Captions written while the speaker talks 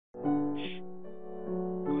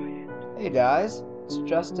Hey guys, it's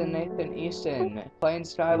Justin, Nathan, Easton, playing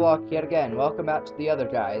Skyblock yet again. Welcome back to the other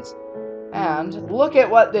guys. And look at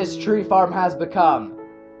what this tree farm has become.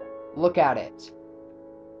 Look at it.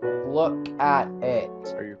 Look at it.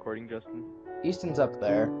 Are you recording, Justin? Easton's up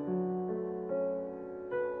there.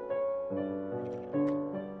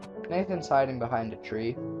 Nathan's hiding behind a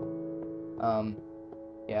tree.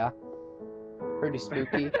 Yeah. Pretty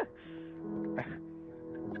spooky.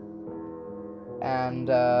 And,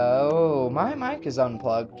 oh, my mic is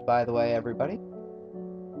unplugged, by the way, everybody.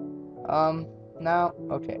 Now,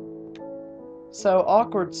 okay. So,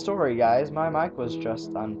 awkward story, guys. My mic was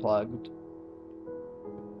just unplugged.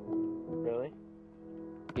 Really?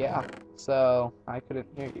 Yeah, so I couldn't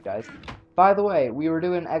hear you guys. By the way, we were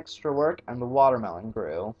doing extra work and the watermelon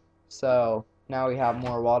grew. So, now we have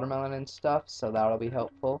more watermelon and stuff, so that'll be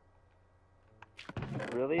helpful.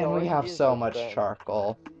 Really? And All we I have see is so the much fence.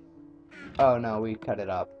 charcoal. Oh no, we cut it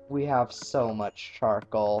up. We have so much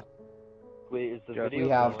charcoal. Wait, is the Just- video We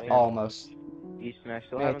have going? almost... Easton, I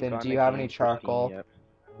still Nathan, haven't gone do you to have any Game Christine charcoal? yet.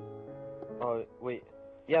 Oh, wait.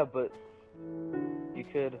 Yeah, but you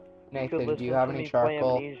could Nathan, listen do you have to any me play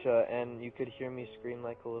charcoal? Amnesia and you could hear me scream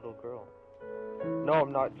like a little girl. No,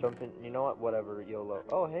 I'm not jumping. You know what? Whatever, YOLO.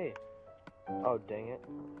 Oh, hey. Oh, dang it.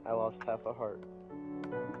 I lost half a heart.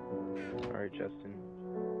 Alright, Justin.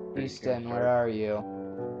 Easton, where are you?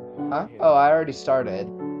 Huh? Here. Oh, I already started.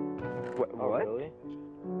 What? Oh, really?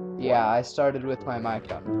 Yeah, I started with my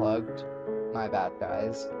mic unplugged. My bad,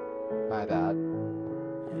 guys. My bad.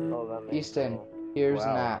 Oh, that makes Easton, sense. here's an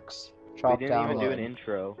Wow. axe. We Chop didn't down even do wood. an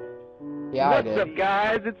intro. Yeah, I What's did. up,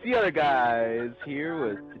 guys? It's the other guys here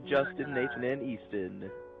with Justin, Nathan, and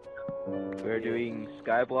Easton. We're doing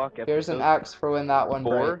Skyblock episode Here's an axe for when that one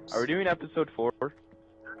 4. breaks. Are we doing episode 4?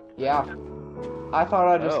 Yeah. I thought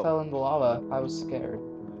I just Oh. fell in the lava. I was scared.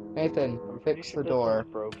 Nathan, I'm pretty fix sure the this door. one's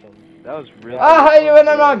broken. That was really... Ah, you in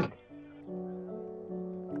a mug!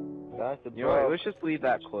 Guys, it You know what? broke. Let's just leave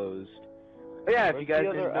that closed. But yeah, if you Where's guys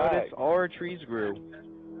the didn't other notice, axe? all our trees grew.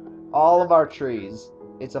 All of our trees.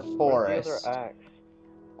 It's a Where's forest. the other axe?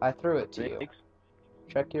 I threw it to you. Thanks.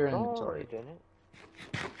 Check your No, inventory. you didn't.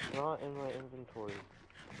 It's not in my inventory.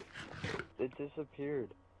 It disappeared.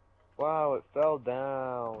 Wow, it fell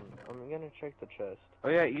down. I'm gonna check the chest. Oh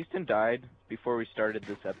yeah, Easton died before we started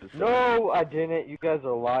this episode. No, I didn't. You guys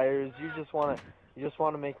are liars. You just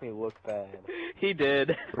wanna make me look bad. He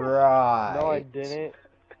did. Right. No, I didn't.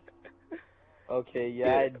 Okay,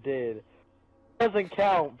 yeah, I did. Doesn't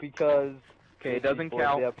count because Okay, it it's doesn't before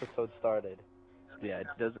count. the episode started. Yeah, it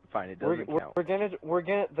doesn't. Fine, it doesn't count. We're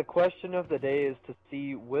gonna. The question of the day is to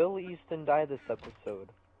see, will Easton die this episode?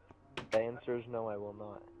 The answer is no, I will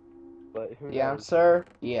not. But who The knows? answer,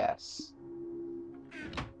 yes.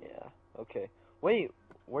 Yeah. Okay. Wait.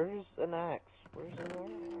 Where's an axe? Where's an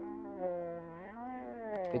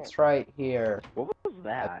axe? It's right here. What was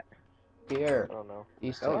that? Here. I don't know.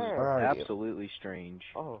 Easton, That where was are you? absolutely strange.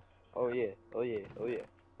 Oh. Oh yeah. Oh yeah. Oh yeah.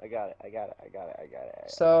 I got it. I got it. I got it. I got it.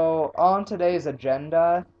 So, on today's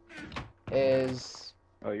agenda is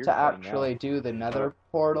Oh, you're to cutting actually out. do the nether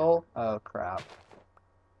portal. Oh, crap.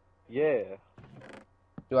 Yeah.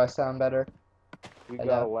 Do I sound better? We Hello?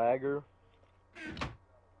 got a lagger.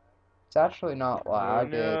 It's actually not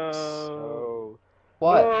lag, it's... Oh.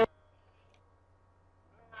 What?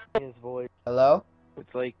 No. His voice. Hello?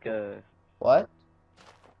 It's like What?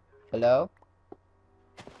 Hello?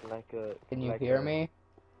 Like a. Can you like hear a- me?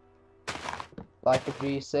 Like a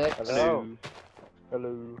G6? Hello?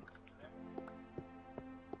 Hello.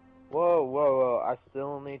 Whoa, whoa, whoa! I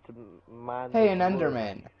still need to mind. Hey, this an wood.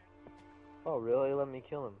 Enderman. Oh, really? Let me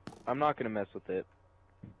kill him. I'm not gonna mess with it.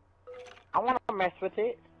 I want to mess with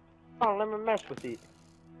it. Oh, let me mess with it.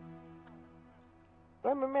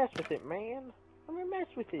 Let me mess with it, man. Let me mess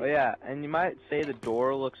with it. Oh yeah, and you might say the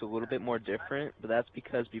door looks a little bit more different, but that's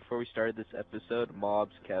because before we started this episode,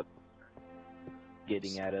 mobs kept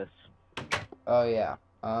getting at us. Oh, yeah.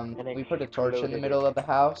 And We put a torch in the exploded middle of the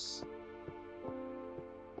house.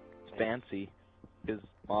 It's fancy, because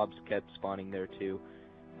mobs kept spawning there too.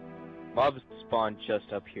 Mobs spawn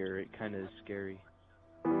just up here. It kind of is scary.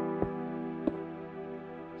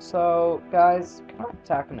 So, guys, can I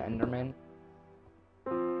attack an Enderman?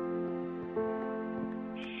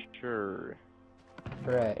 Sure.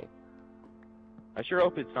 Hooray. I sure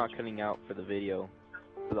hope it's not cutting out for the video,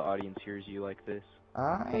 so the audience hears you like this.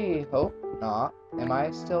 I hope not. Am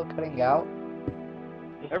I still cutting out?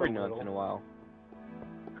 Just Every a once little. in a while.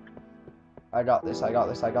 I got this, I got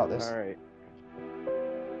this, I got this. Alright.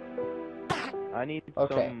 I need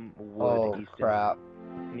Okay. some wood, Oh, Easton. crap.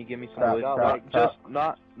 Can you give me some Crap, wood? crap, Like, crap, just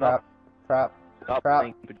not Crap, crap, stop crap,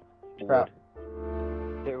 playing, but crap.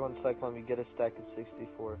 wood. There, 1 sec, let me get a stack of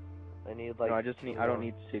 64. I need like. No, I don't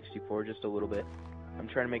need 64, just a little bit. I'm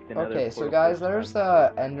trying to make the nether. Okay, so portal guys, first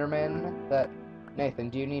there's time. Enderman that... Nathan,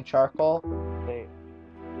 do you need charcoal?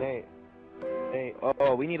 Nate.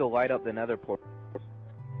 Oh, we need to light up the nether portal.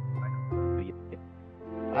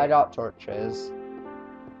 I got torches.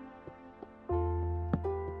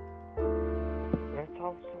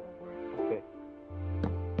 Okay.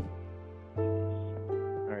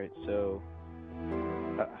 Alright, so...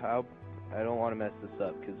 How... I don't want to mess this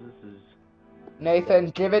up, because this is...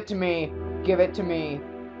 Nathan, give it to me. Give it to me.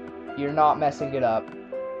 You're not messing it up.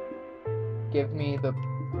 Give me the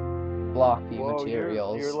blocky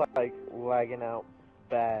materials. You're like lagging out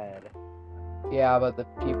bad. Yeah, but the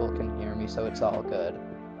people can hear me, so it's all good.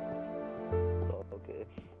 It's all good.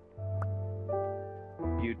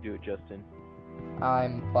 You do it, Justin.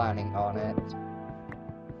 I'm planning on it.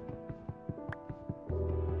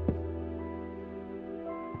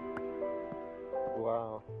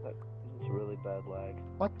 Wow, that's really bad lag.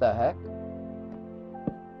 What the heck?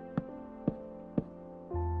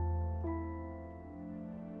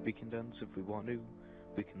 We can dance if we want to.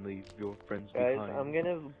 We can leave your friends Guys, behind. I'm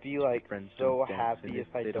gonna be like Friends so don't dance, happy and if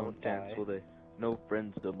I they don't dance, die. well, they... No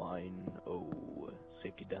friends of mine. Oh,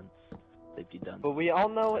 safety dance. Safety dance. But we all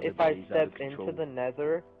know if I Everybody's out of step into control. the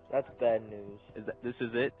nether, that's bad news. This is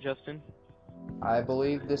it, Justin? I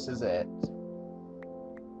believe this is it.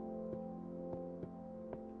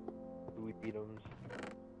 We beat 'em.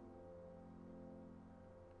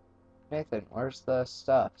 Nathan, where's the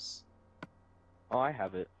stuffs? Oh, I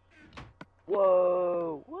have it.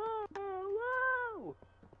 Whoa! Whoa!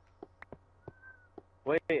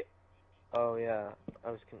 Wait. Oh yeah,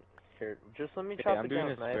 I was scared. Just let me Okay, chop I'm it doing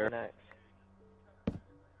down. a I have spare. an axe.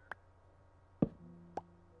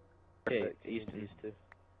 Okay, Perfect, you need Easton. these two.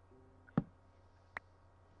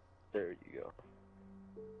 There you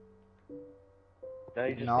go. Now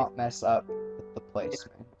you Do just not mess up with the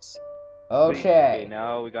placements. Okay, Okay.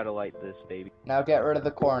 now we gotta light this, baby. Now get rid of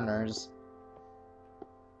the corners.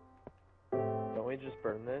 don't we just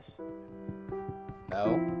burn this?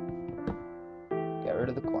 No. Get rid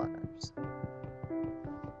of the corners.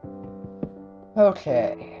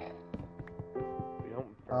 Okay. We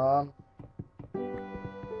don't burn.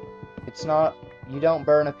 It's not... You don't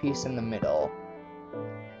burn a piece in the middle.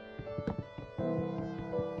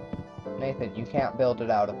 Nathan, you can't build it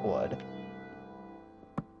out of wood.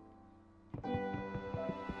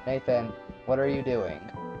 Nathan, what are you doing?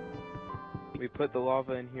 We put the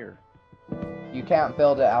lava in here. You can't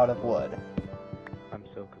build it out of wood. I'm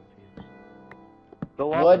so confused. The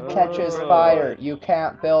Wood catches fire. You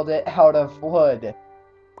can't build it out of wood.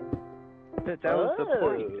 That was the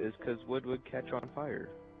point, Oh. is because wood would catch on fire.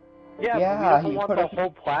 Yeah, Yeah, but we you don't put want the a- whole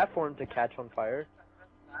platform to catch on fire.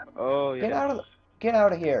 Oh, yeah. Get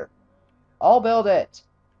out of here. I'll build it.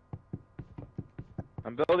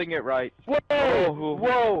 I'm building it right. Whoa! Oh.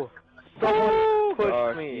 Whoa! Someone pushed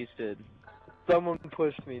Oh, me. Easton. Someone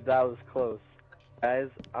pushed me. That was close. Guys,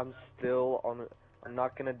 I'm still on it. I'm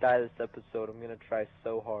not gonna die this episode. I'm gonna try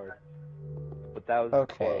so hard. But that was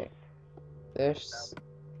Okay. close. This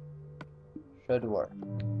should work.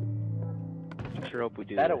 I sure hope we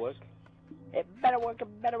do Better this. work. It better work.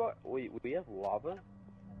 It better work. Wait, we have lava?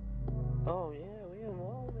 Oh yeah, we have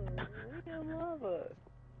lava. We have lava.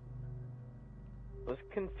 I was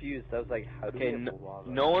confused. I was like, how do we Okay, have lava?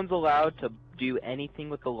 no one's allowed to do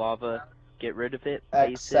anything with the lava. Get rid of it,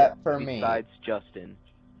 place Except it, for me. besides Justin.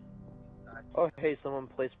 Oh, hey, someone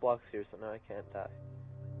placed blocks here, so now I can't die.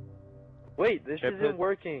 Wait, this Should I isn't put-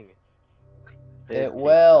 working. It takes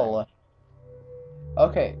will.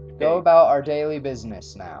 Okay, go Okay. about our daily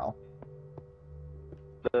business now.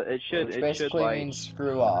 time. It should, Which it should basically like... means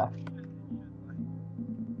screw off.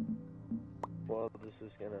 Well, this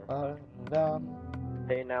is gonna.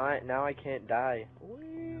 Hey, now I can't die.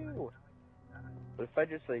 Woo! What if I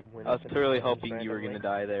just like went I was up in totally flames hoping you were gonna randomly?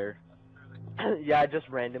 die there. Yeah, I just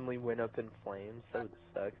randomly went up in flames. That would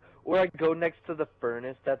suck. Or I go next to the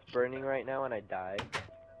furnace that's burning right now and I die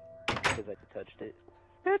because I touched it.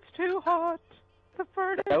 It's too hot. The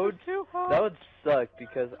furnace That would- is too hot. That would suck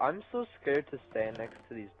because I'm so scared to stand next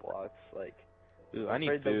to these blocks. Like, Ooh, I'm I need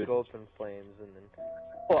afraid they'll food. go up in flames and then.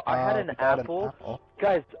 Oh, I had an we got apple.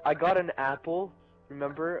 Guys, I got an apple.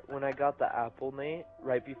 Remember when I got the apple, Nate,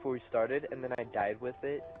 right before we started, and then I died with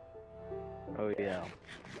it? Oh yeah.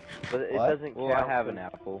 But it What? doesn't Well, count. I have an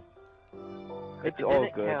 'cause- apple. It It's all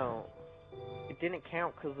didn't good. count. It didn't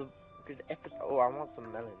count because of the episode. Oh, I want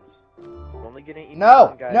some melons. I'm only gonna eat No,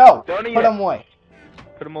 one, guys. no, Don't eat put it. them away.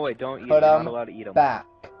 Put them away. Don't eat Put them. You're 'em not allowed to eat them. Back.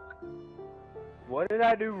 What did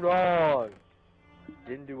I do wrong?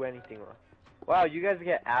 Didn't do anything wrong. Wow, you guys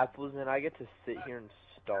get apples and I get to sit here and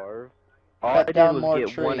starve. All I Cut did down was more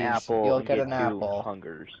get one trees, apple you'll and get get an 2 apple.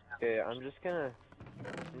 hungers. Okay, I'm just gonna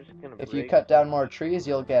If you break cut down some. more trees,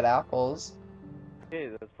 you'll get apples. Okay,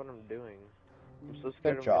 that's what I'm doing. I'm so scared Good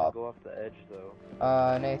I'm gonna job. go off the edge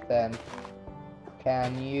though. Nathan,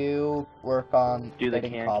 can you work on Do the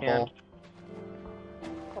getting can. cobble?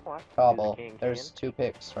 Oh, I can Cobble. do the can. There's 2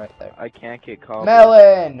 picks right there. I can't get cobble.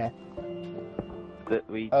 Melon!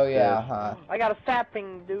 Oh yeah, huh. I got a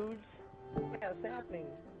sapling, dudes. I got a sapling.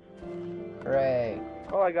 Hooray.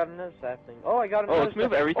 Oh, I got another sapling. Oh, I got another let's move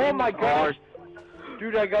sapling. everything. Oh my gosh!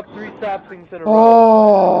 Dude, I got 3 saplings in a row.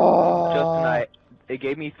 Oh! Justin, it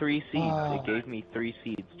gave me 3 seeds. Oh. It gave me 3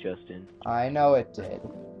 seeds, Justin. I know it did,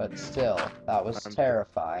 but still, that was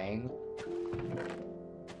terrifying.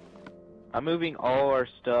 I'm moving all our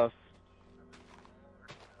stuff.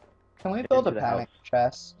 Can we build a into the panic house.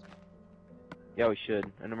 chest? Yeah, we should.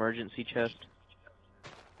 An emergency chest.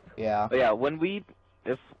 Yeah. But yeah,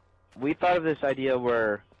 if we thought of this idea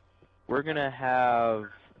where we're gonna have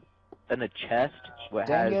a chest that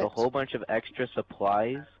Dang has a it. whole bunch of extra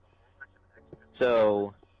supplies.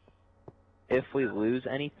 So if we lose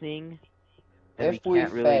anything and If we we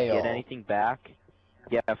can't really get fail. anything back,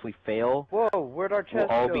 yeah, if we fail, Whoa, where'd our we'll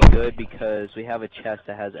chest all go? be good because we have a chest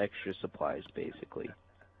that has extra supplies, basically.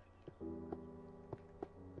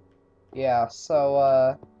 Yeah,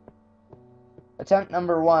 so, attempt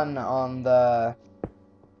number 1 on the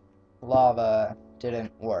lava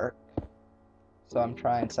didn't work. So I'm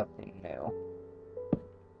trying something new.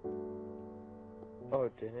 Oh,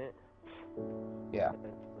 it didn't? Yeah.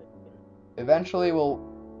 Eventually we'll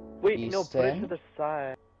Wait, no, put it to Easton? the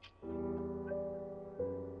side.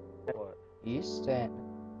 What? Easton.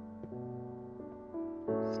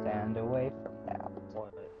 Stand away from that.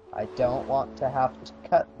 What? I don't want to have to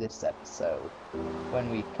cut this episode. When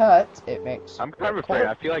we cut, it makes I'm kind of afraid.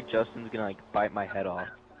 I feel like Justin's gonna like bite my head off.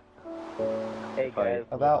 Hey guys,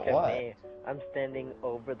 About look at what? me. I'm standing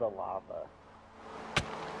over the lava.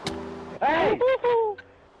 Hey!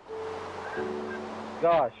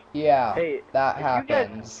 Gosh. Yeah, Hey, that if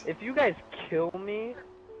happens. if you guys kill me,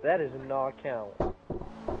 that is not count.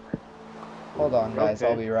 Hold on, guys.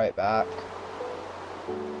 Okay. I'll be right back.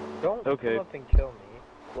 Don't Okay. come up and kill me.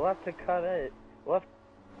 We'll have to cut it. We'll have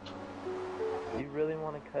You really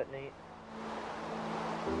want to cut, Nate?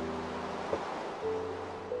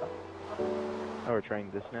 Oh, we're trying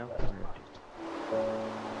this now?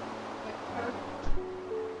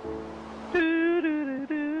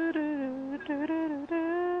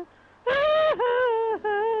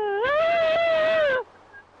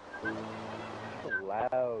 You're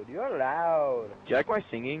loud. You're loud. Do you like my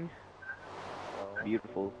singing? Oh.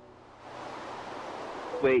 Beautiful.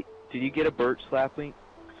 Wait, did you get a birch sapling?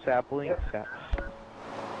 Yep. Sap-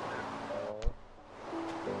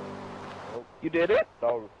 Nope. You did it? It's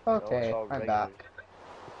all, Okay, it's all I'm regulars. back.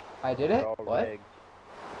 I did It's it? all What? regs.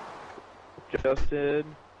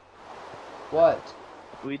 Justin, What?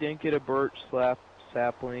 we didn't get a birch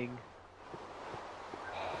sapling.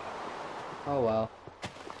 Oh well.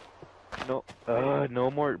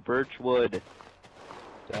 No more birch wood.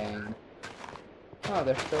 Dang. Oh,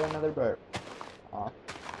 there's still another bird. Aw.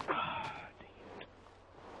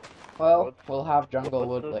 Well, What's- we'll have jungle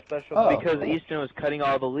What's wood. so special Oh. about Because it? Easton was cutting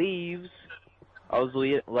all the leaves. I was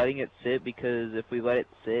letting it sit because if we let it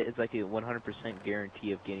sit, it's like a 100%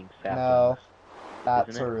 guarantee of getting saplings. No, that's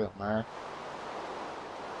Isn't a it? rumor.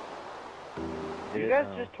 You guys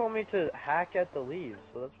just told me to hack at the leaves,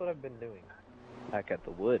 so that's what I've been doing. Hack at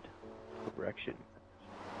the wood. Correction.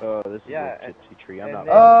 Oh, this is Yeah, a gypsy tree. I'm and not.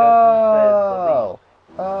 then- Oh.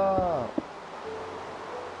 Oh.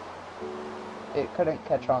 It couldn't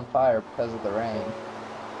catch on fire because of the rain.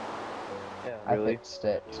 Yeah. I Really? fixed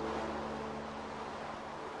it.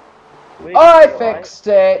 Wait, I is it light? fixed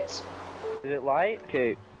it! Is it light?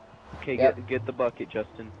 Okay. Okay, Yep. get the bucket,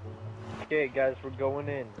 Justin. Okay, guys, we're going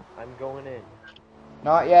in. I'm going in.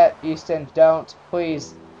 Not yet, Easton. Don't.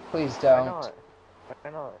 Please. Please Why don't. not?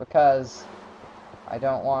 Why not? Because I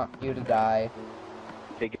don't want you to die.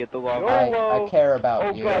 Okay, get the lava. Yo! I care about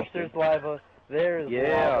Oh you. gosh, there's lava. There's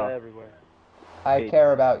Yeah. lava everywhere. I Okay.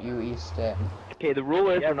 care about you, Easton. Okay, the rule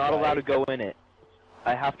is Yeah, we're not allowed to right. go in it.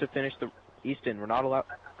 I have to finish the Easton. We're not allowed.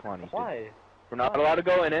 Come on, Easton. Why? We're not Why? allowed to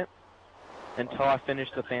go in it until I finish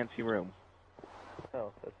the fancy room.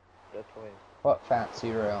 No, that's lame. What fancy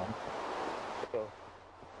room? So,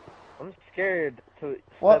 I'm scared to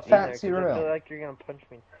What step in there fancy 'cause I room? feel like you're gonna punch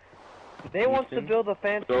me. They want to Ethan, build a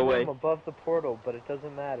fancy go away. room above the portal, but it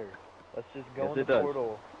doesn't matter. Let's just go Yes, in the it does.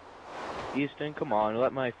 portal. Easton, come on,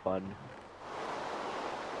 let my fun.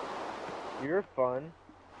 You're fun.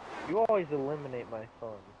 You always eliminate my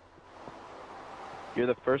fun. You're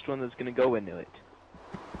the first one that's gonna go into it.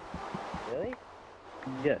 Really?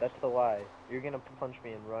 Yes. That's the lie. You're gonna punch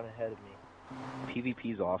me and run ahead of me.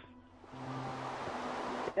 PvP's off.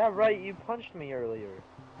 Yeah, right, you punched me earlier.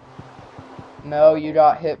 No, you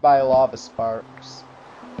got hit by lava sparks.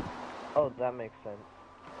 Oh, that makes sense.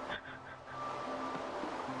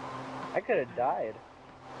 I could have died.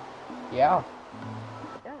 Yeah.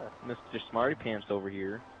 Yeah. Mr. Smarty Pants over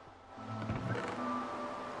here.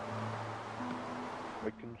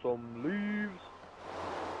 Making some leaves.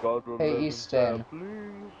 Gotta Hey, live in Easton.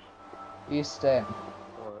 saplings. Easton,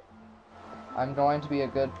 What? I'm going to be a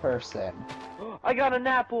good person. I got an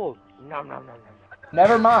apple! Nom nom nom nom nom.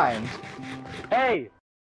 Never mind. Hey!